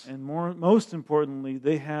Dios. And most importantly,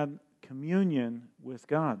 they had communion with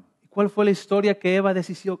God. ¿Y cuál fue la historia que Eva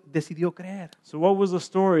decidió creer? So what was the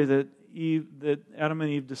story that Adam and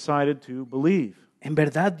Eve decided to believe? En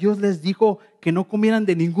verdad Dios les dijo que no comieran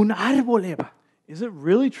de ningún árbol, Eva. Is it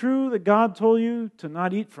really true that God told you to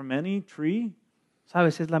not eat from any tree?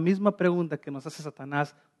 Sabes, es la misma pregunta que nos hace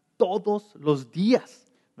Satanás todos los días.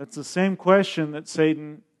 That's the same question that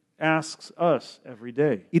Satan asks us every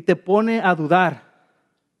day. Y te pone a dudar.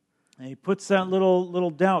 And he puts that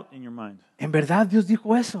little doubt in your mind. ¿En verdad Dios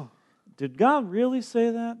dijo eso? Did God really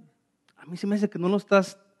say that? A mí se me hace que no lo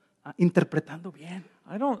estás interpretando bien.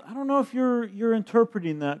 I don't know if you're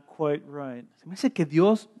interpreting that quite right. Se me hace que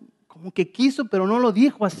Dios como que quiso, pero no lo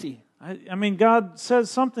dijo así. I mean, God says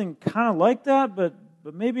something kind of like that, but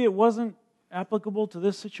maybe it wasn't applicable to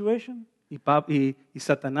this situation. Y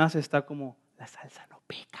Satanás está como, la salsa no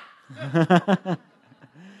pica.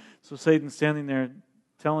 So Satan's standing there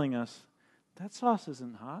telling us, that sauce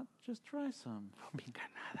isn't hot, just try some. No pica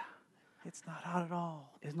nada. It's not hot at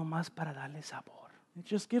all. Es nomás para darle sabor. It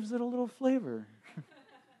just gives it a little flavor.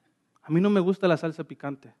 A mí no me gusta la salsa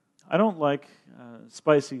picante. I don't like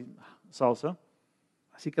spicy salsa.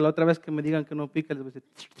 Así que la otra vez que me digan que no pica, les voy a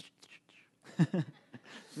decir,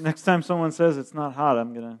 Next time someone says it's not hot,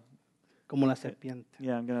 I'm gonna como la serpiente.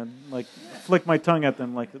 like flick my tongue at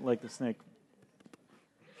them like the snake.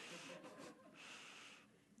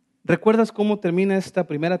 ¿Recuerdas cómo termina esta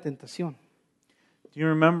primera tentación? Do you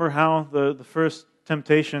remember how the first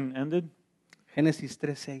temptation ended? Génesis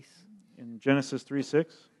 3:6. In Genesis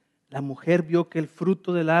 3:6. La mujer vio que el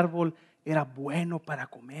fruto del árbol era bueno para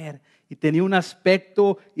comer y tenía un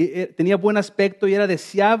aspecto, tenía buen aspecto y era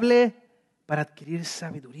deseable para adquirir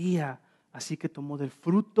sabiduría. Así que tomó del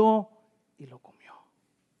fruto y lo comió.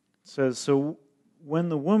 It says, so when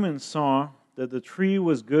the woman saw that the tree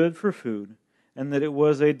was good for food, and that it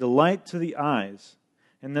was a delight to the eyes,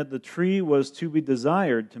 and that the tree was to be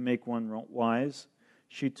desired to make one wise,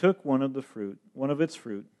 she took one of its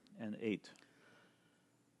fruit, and ate.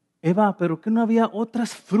 Eva, ¿pero qué no había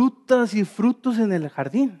otras frutas y frutos en el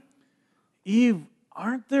jardín? Eve,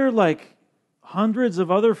 aren't there like hundreds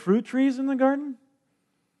of other fruit trees in the garden?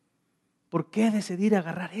 ¿Por qué decidir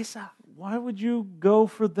agarrar esa? Why would you go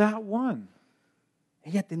for that one?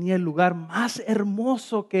 Ella tenía el lugar más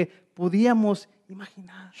hermoso que podíamos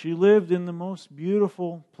imaginar. She lived in the most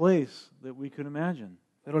beautiful place that we could imagine.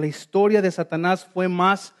 Pero la historia de Satanás fue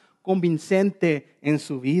más convincente en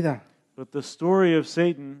su vida. But the story of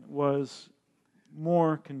Satan was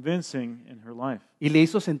more convincing in her life. Y le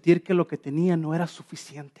hizo sentir que lo que tenía no era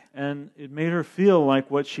suficiente. And it made her feel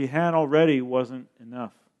like what she had already wasn't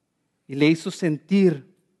enough. Y le hizo sentir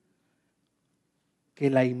que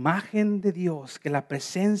la imagen de Dios, que la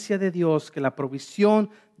presencia de Dios, que la provisión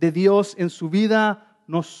de Dios en su vida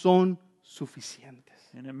no son suficientes.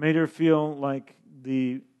 And it made her feel like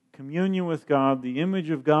the communion with God, the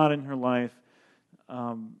image of God in her life,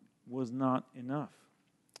 was not enough.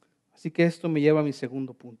 Así que esto me lleva a mi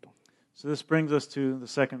segundo punto. So this brings us to the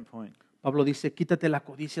second point. Pablo dice, quítate la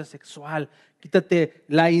codicia sexual, quítate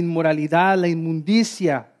la inmoralidad, la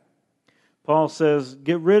inmundicia. Paul says,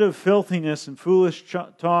 get rid of filthiness and foolish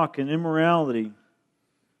talk and immorality.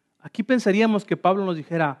 Aquí pensaríamos que Pablo nos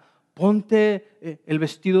dijera, ponte el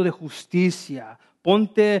vestido de justicia,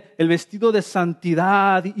 ponte el vestido de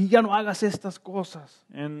santidad y ya no hagas estas cosas.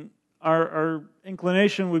 And our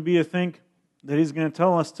inclination would be to think that he's going to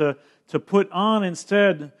tell us to put on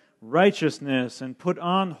instead righteousness and put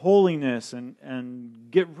on holiness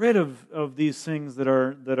and get rid of these things that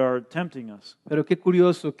are tempting us. Pero qué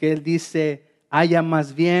curioso que él dice, haya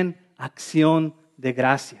más bien acción de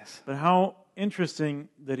gracias. But how interesting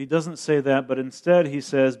that he doesn't say that, but instead he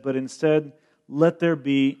says, but instead let there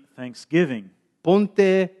be thanksgiving.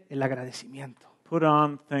 Ponte el agradecimiento. Put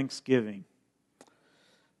on thanksgiving.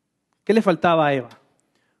 ¿Qué le faltaba a Eva?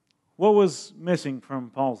 What was missing from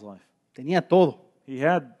Paul's life? Tenía todo. He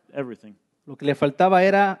had everything. Lo que le faltaba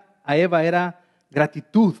a Eva era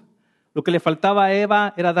gratitud. Lo que le faltaba a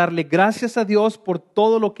Eva era darle gracias a Dios por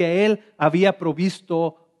todo lo que él había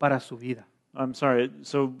provisto para su vida. I'm sorry,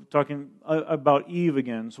 so talking about Eve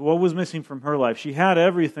again. So what was missing from her life? She had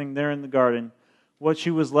everything there in the garden. What she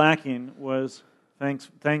was lacking was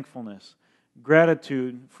thankfulness,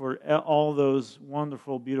 gratitude for all those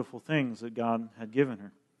wonderful, beautiful things that God had given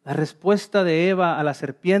her. La respuesta de Eva a la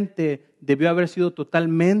serpiente debió haber sido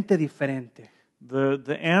totalmente diferente.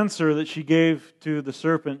 The answer that she gave to the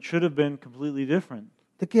serpent should have been completely different.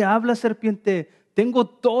 ¿De qué habla, serpiente? Tengo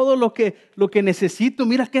todo lo que necesito.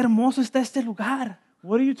 Mira qué hermoso está este lugar.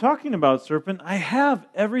 What are you talking about, serpent? I have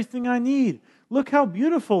everything I need. Look how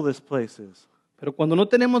beautiful this place is. Pero cuando no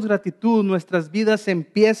tenemos gratitud, nuestras vidas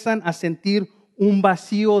empiezan a sentir un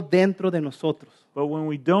vacío dentro de nosotros. But when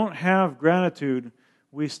we don't have gratitude,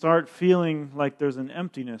 we start feeling like there's an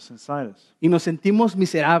emptiness inside us. Y nos sentimos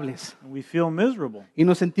miserables. And we feel miserable. Y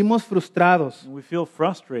nos sentimos frustrados. And we feel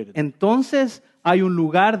frustrated. Entonces hay un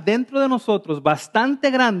lugar dentro de nosotros bastante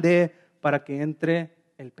grande para que entre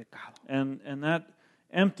el pecado. And that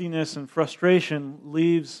emptiness and frustration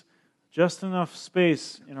leaves just enough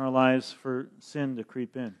space in our lives for sin to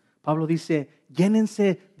creep in. Pablo dice,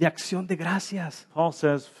 llénense de acción de gracias. Paul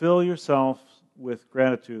says, fill yourself with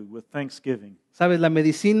gratitude, with thanksgiving. Sabes, la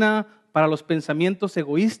medicina para los pensamientos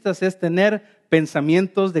egoístas es tener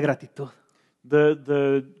pensamientos de gratitud.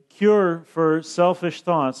 The cure for selfish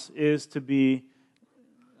thoughts is to be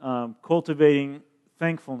cultivating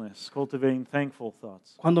thankfulness, cultivating thankful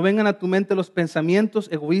thoughts. Cuando vengan a tu mente los pensamientos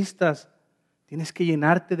egoístas, tienes que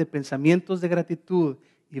llenarte de pensamientos de gratitud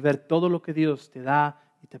y ver todo lo que Dios te da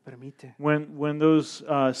y te permite. When those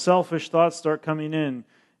selfish thoughts start coming in,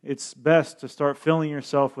 it's best to start filling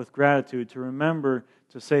yourself with gratitude, to remember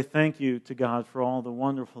to say thank you to God for all the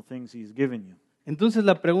wonderful things He's given you. Entonces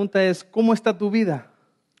la pregunta es, ¿cómo está tu vida?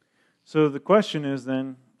 So the question is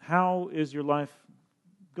then, how is your life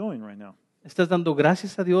going right now? ¿Estás dando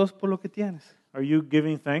gracias a Dios por lo que tienes? Are you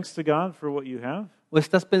giving thanks to God for what you have? ¿O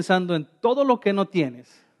estás pensando en todo lo que no tienes?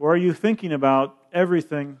 Or are you thinking about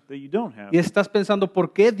everything that you don't have? Y estás pensando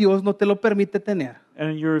por qué Dios no te lo permite tener.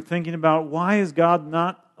 And you're thinking about, why is God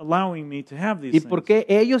not allowing me to have these Y things? por qué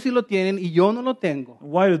ellos sí lo tienen y yo no lo tengo.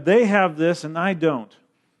 Why do they have this and I don't?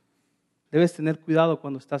 Debes tener cuidado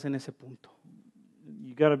cuando estás en ese punto,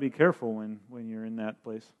 You got to be careful when you're in that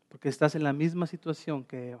place, porque estás en la misma situación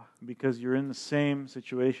que Eva. because you're in the same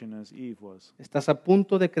situation as Eve was. Estás a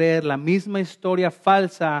punto de creer la misma historia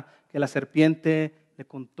falsa que la serpiente le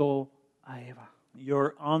contó a Eva.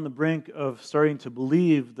 You're on the brink of starting to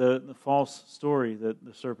believe the false story that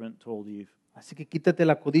the serpent told Eve. Así que quítate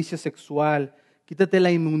la codicia sexual, quítate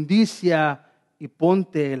la inmundicia y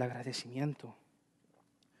ponte el agradecimiento.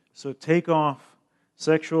 So take off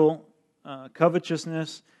sexual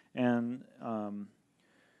covetousness and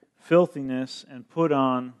filthiness and put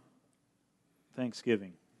on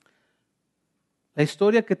thanksgiving. La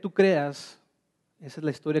historia que tú creas, esa es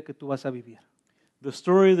la historia que tú vas a vivir. The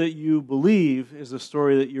story that you believe is the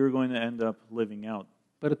story that you're going to end up living out.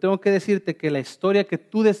 Pero tengo que decirte que la historia que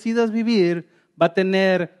tú decidas vivir va a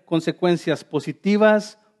tener consecuencias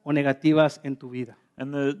positivas o negativas en tu vida.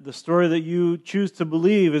 And the story that you choose to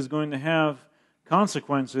believe is going to have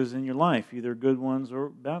consequences in your life, either good ones or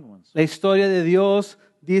bad ones. La historia de Dios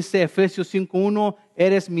dice Efesios 5:1,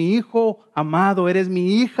 eres mi hijo amado, eres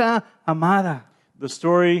mi hija amada. The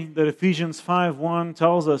story that Ephesians 5:1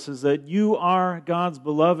 tells us is that you are God's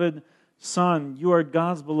beloved son, you are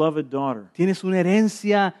God's beloved daughter. Tienes una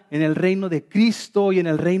herencia en el reino de Cristo y en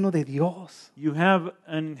el reino de Dios. You have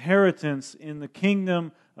an inheritance in the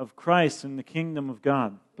kingdom of Christ, in the kingdom of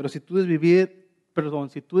God. Pero si tú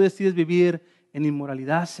decides vivir en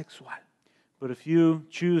inmoralidad sexual, But if you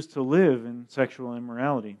choose to live in sexual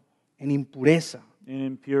immorality, en impureza, in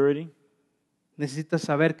impurity, necesitas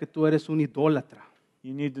saber que tú eres un idólatra.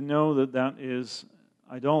 you need to know that that is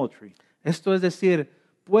idolatry. Esto es decir,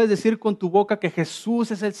 puedes decir con tu boca que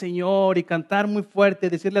Jesús es el Señor y cantar muy fuerte,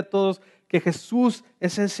 decirle a todos que Jesús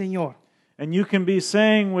es el Señor. And you can be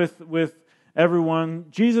saying with everyone,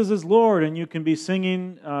 Jesus is Lord, and you can be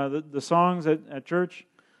singing the songs at church,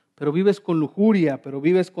 Pero vives con lujuria, pero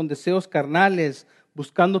vives con deseos carnales,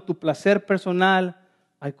 buscando tu placer personal,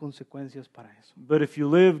 hay consecuencias para eso. but if you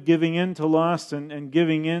live giving in to lust and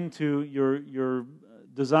giving in to your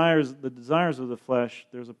desires, the desires of the flesh,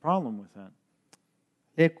 there's a problem with that.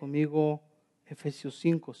 Lee conmigo Efesios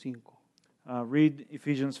 5:5. Read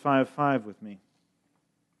Ephesians 5:5 with me.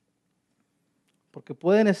 Porque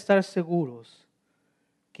pueden estar seguros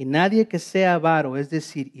que nadie que sea avaro, es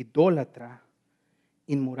decir, idólatra,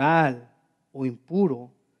 inmoral o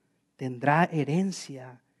impuro, tendrá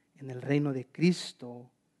herencia en el reino de Cristo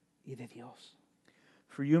y de Dios.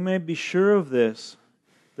 For you may be sure of this,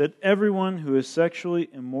 that everyone who is sexually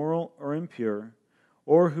immoral or impure,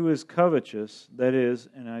 or who is covetous, that is,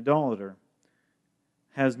 an idolater,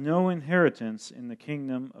 has no inheritance in the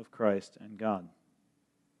kingdom of Christ and God.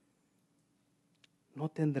 No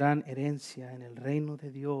tendrán herencia en el reino de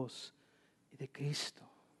Dios y de Cristo.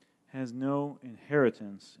 Has no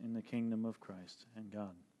inheritance in the kingdom of Christ and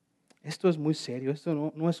God. Esto es muy serio,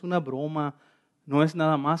 esto no es una broma, no es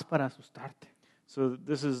nada más para asustarte. So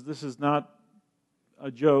this is not a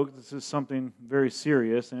joke. This is something very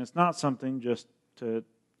serious, and it's not something just to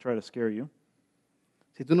try to scare you.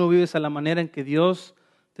 Si tú no vives a la manera en que Dios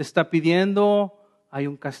te está pidiendo, hay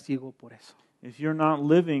un castigo por eso. If you're not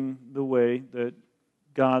living the way that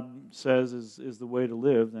God says is the way to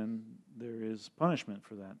live, then there is punishment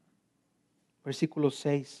for that. Versículo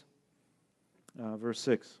 6. Verse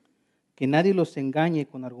 6. Que nadie los engañe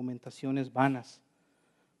con argumentaciones vanas,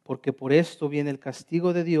 porque por esto viene el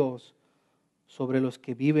castigo de Dios sobre los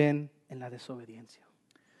que viven en la desobediencia.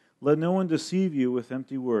 Let no one deceive you with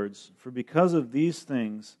empty words, for because of these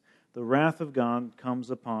things the wrath of God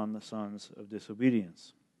comes upon the sons of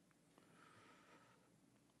disobedience.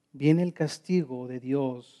 Viene el castigo de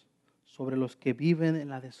Dios sobre los que viven en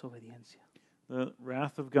la desobediencia. The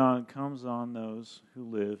wrath of God comes on those who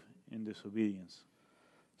live in disobedience.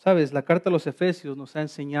 Sabes, la carta a los Efesios nos ha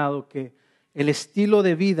enseñado que el estilo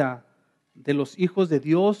de vida de los hijos de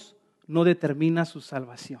Dios no determina su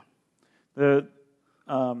salvación. The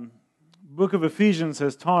book of Ephesians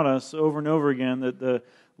has taught us over and over again that the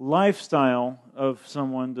lifestyle of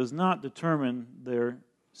someone does not determine their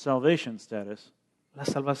salvation status. La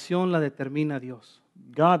salvación la determina Dios.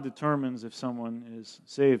 God determines if someone is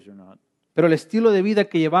saved or not. Pero el estilo de vida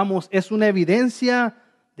que llevamos es una evidencia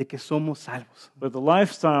de que somos salvos. But the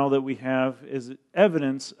lifestyle that we have is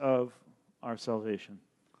evidence of our salvation.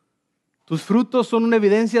 Tus frutos son una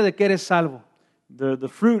evidencia de que eres salvo. The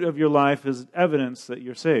fruit of your life is evidence that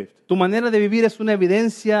you're saved. Tu manera de vivir es una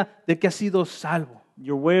evidencia de que has sido salvo.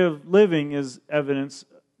 Your way of living is evidence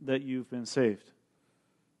that you've been saved.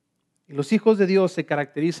 Y los hijos de Dios se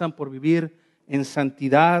caracterizan por vivir en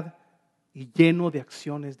santidad y lleno de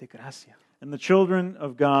acciones de gracia. And the children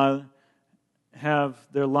of God have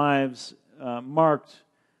their lives marked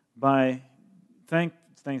by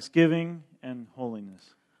thanksgiving and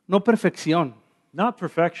holiness. No perfección. Not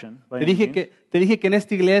perfection, by Te any dije means. que en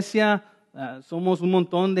esta iglesia somos un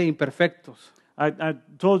montón de imperfectos. I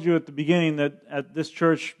told you at the beginning that at this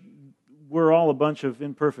church we're all a bunch of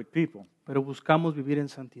imperfect people, Pero buscamos vivir en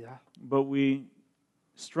santidad. but we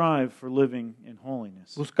strive for living in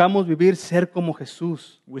holiness. Buscamos vivir ser como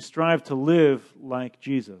Jesús. We strive to live like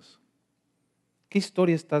Jesus. ¿Qué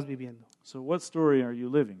historia estás viviendo? So what story are you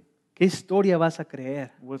living? ¿Qué historia vas a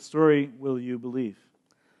creer? What story will you believe?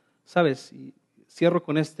 Sabes, y cierro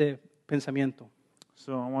con este pensamiento.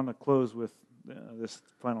 So I want to close with this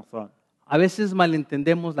final thought. A veces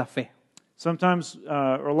malentendemos la fe. Sometimes,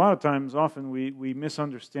 or a lot of times, often we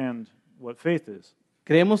misunderstand what faith is.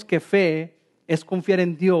 Creemos que fe es confiar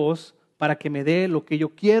en Dios para que me dé lo que yo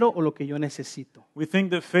quiero o lo que yo necesito. We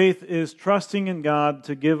think that faith is trusting in God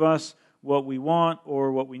to give us what we want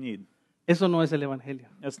or what we need. Eso no es el Evangelio.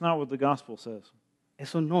 That's not what the gospel says.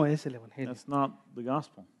 Eso no es el Evangelio. That's not the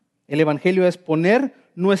gospel. El Evangelio es poner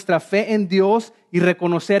nuestra fe en Dios y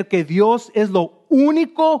reconocer que Dios es lo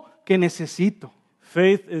único que necesito.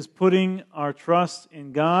 Faith is putting our trust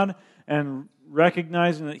in God and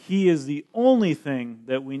recognizing that He is the only thing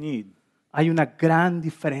that we need. Hay una gran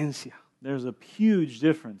diferencia. There's a huge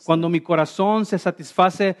difference. Cuando mi corazón se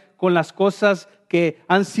satisface con las cosas que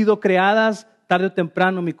han sido creadas, tarde o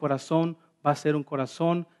temprano mi corazón va a ser un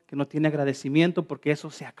corazón que no tiene agradecimiento porque eso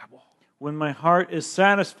se acabó. When my heart is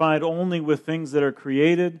satisfied only with things that are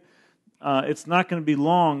created, it's not going to be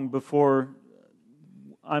long before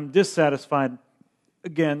I'm dissatisfied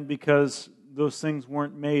again because those things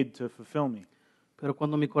weren't made to fulfill me. Pero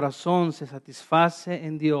cuando mi corazón se satisface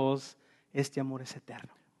en Dios, este amor es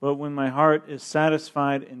eterno. But when my heart is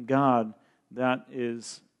satisfied in God, that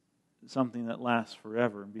is something that lasts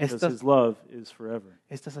forever because His love is forever.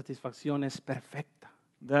 Esta satisfacción es perfecta.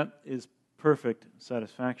 That is perfect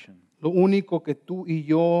satisfaction. Lo único que tú y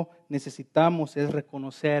yo necesitamos es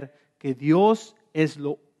reconocer que Dios es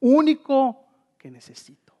lo único que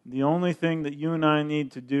necesito. The only thing that you and I need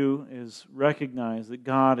to do is recognize that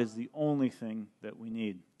God is the only thing that we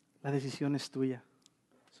need. La decisión es tuya.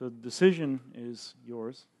 So the decision is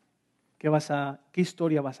yours. ¿Qué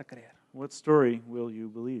historia vas a creer? What story will you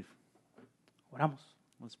believe? Oramos.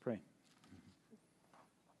 Let's pray.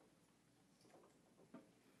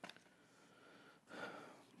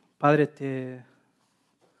 Padre, te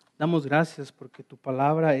damos gracias porque tu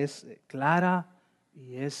palabra es clara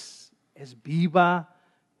y es viva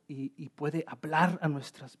y puede hablar a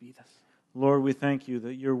nuestras vidas. Lord, we thank you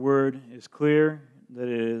that your word is clear, that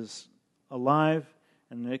it is alive,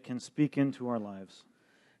 and that it can speak into our lives.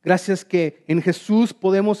 Gracias que en Jesús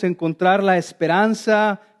podemos encontrar la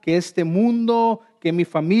esperanza que este mundo, que mi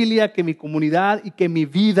familia, que mi comunidad y que mi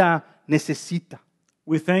vida necesita.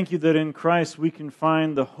 We thank you that in Christ we can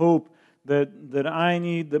find the hope that I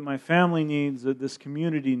need, that my family needs, that this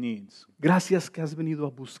community needs. Gracias que has venido a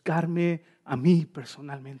buscarme a mí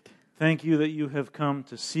personalmente, Thank you that you have come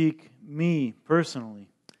to seek me personally,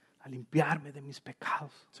 a limpiarme de mis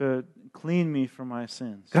pecados. to clean me from my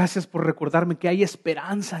sins. Gracias por recordarme que hay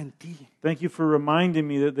esperanza en ti, Thank you for reminding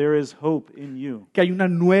me that there is hope in you, que hay una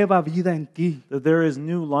nueva vida en ti, that there is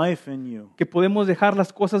new life in you, que podemos dejar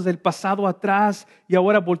las cosas del pasado atrás y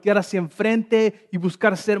ahora voltear hacia enfrente y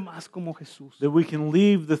buscar ser más como Jesús. that we can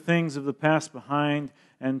leave the things of the past behind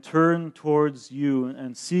and turn towards you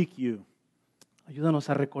and seek you. Ayúdanos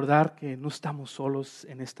a recordar que no estamos solos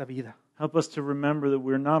en esta vida, Help us to remember that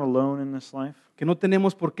we're not alone in this life, que no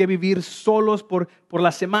tenemos por qué vivir solos por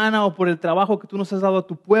la semana o por el trabajo que tú nos has dado a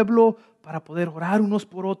tu pueblo para poder orar unos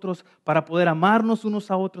por otros, para poder amarnos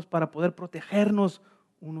unos a otros, para poder protegernos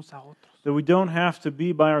unos a otros. That we don't have to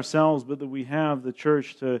be by ourselves, but that we have the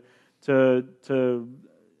church to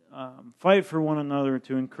fight for one another,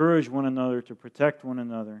 to encourage one another, to protect one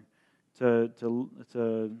another, to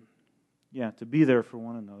be there for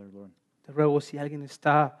one another, Lord. Te ruego, si alguien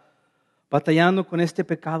está batallando con este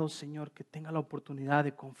pecado, Señor, que tenga la oportunidad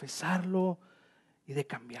de confesarlo y de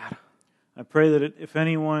cambiar. I pray that if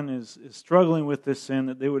anyone is struggling with this sin,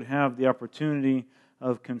 that they would have the opportunity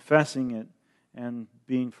of confessing it and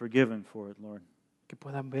being forgiven for it, Lord. Que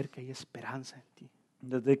puedan ver que hay esperanza en ti,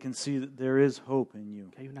 That they can see that there is hope in you.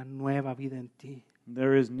 que hay una nueva vida en ti,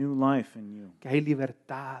 There is new life in you. que hay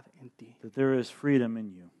libertad en ti. That there is freedom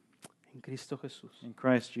in you. En Cristo Jesús. In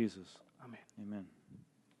Christ Jesus. Amén. Amen.